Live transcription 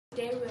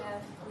today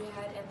we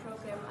had a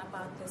program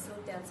about the Sil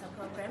Delta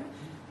program,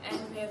 and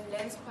we have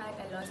learned quite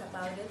a lot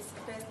about it.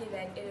 Firstly,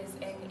 that it is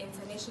an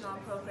international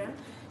program,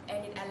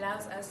 and it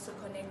allows us to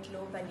connect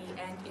globally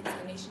and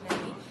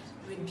internationally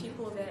with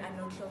people that are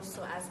not close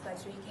to us, but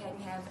we can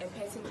have a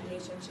personal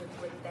relationship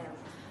with them.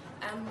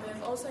 We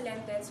have also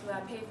learned that we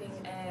are paving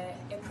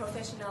a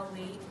professional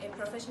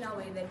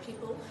way that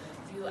people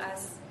view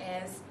us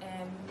as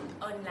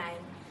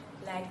online.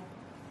 Like,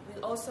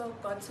 we also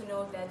got to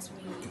know that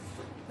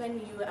when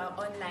you are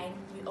online,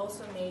 we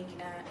also make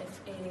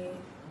a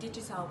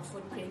digital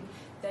footprint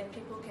that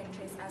people can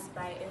trace us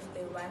by if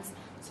they want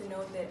to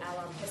know that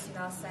our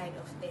personal side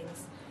of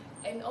things.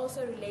 And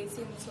also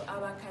relating to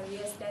our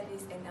career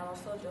studies and our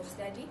field of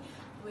study,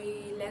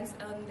 we learned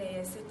on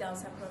the Sil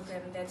Delta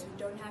program that we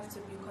don't have to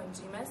be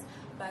consumers,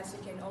 but we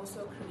can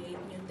also create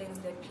new things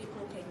that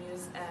people can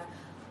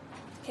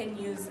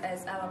use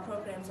as our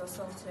programs or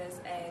softwares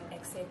and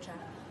etc.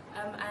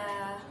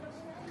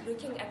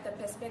 Looking at the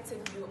perspective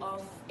view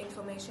of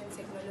information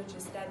technology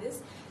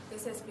studies,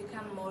 this has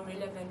become more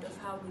relevant of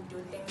how we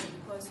do things,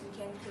 because we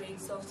can create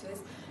softwares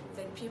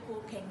that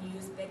people can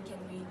use that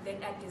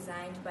are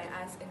designed by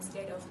us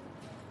instead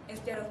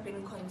of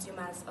being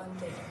consumers on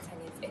the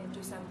internet, and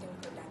do something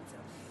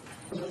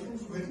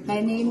productive.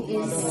 My name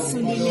is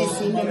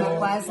Sundile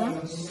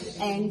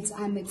Makwaza, and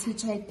I'm a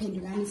teacher at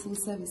Phendukani Full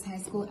Service High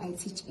School. I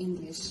teach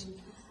English.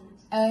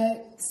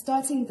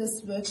 Starting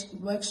this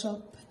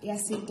workshop,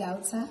 Sil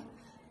Delta,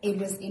 it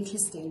was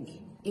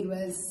interesting. It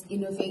was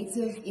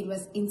innovative. It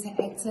was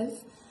interactive.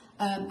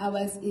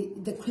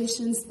 The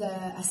questions,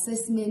 the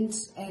assessment,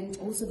 and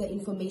also the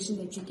information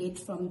that you get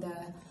from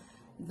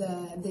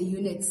the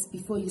units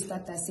before you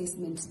start the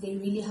assessment, they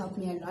really helped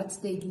me a lot.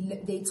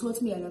 They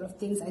taught me a lot of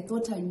things. I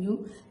thought I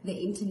knew the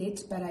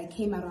internet, but I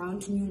came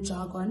around new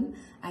jargon.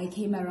 I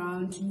came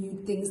around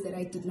new things that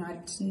I did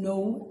not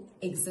know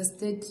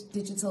existed,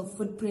 digital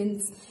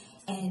footprints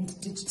and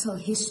digital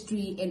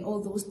history, and all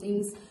those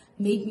things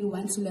made me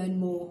want to learn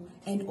more.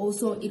 And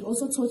also, it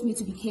also taught me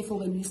to be careful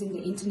when using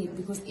the internet,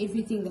 because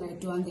everything that I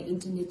do on the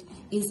internet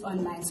is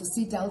online. So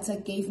Sil Delta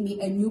gave me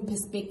a new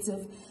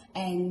perspective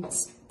and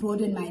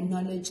broadened my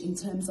knowledge in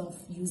terms of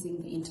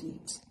using the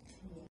internet.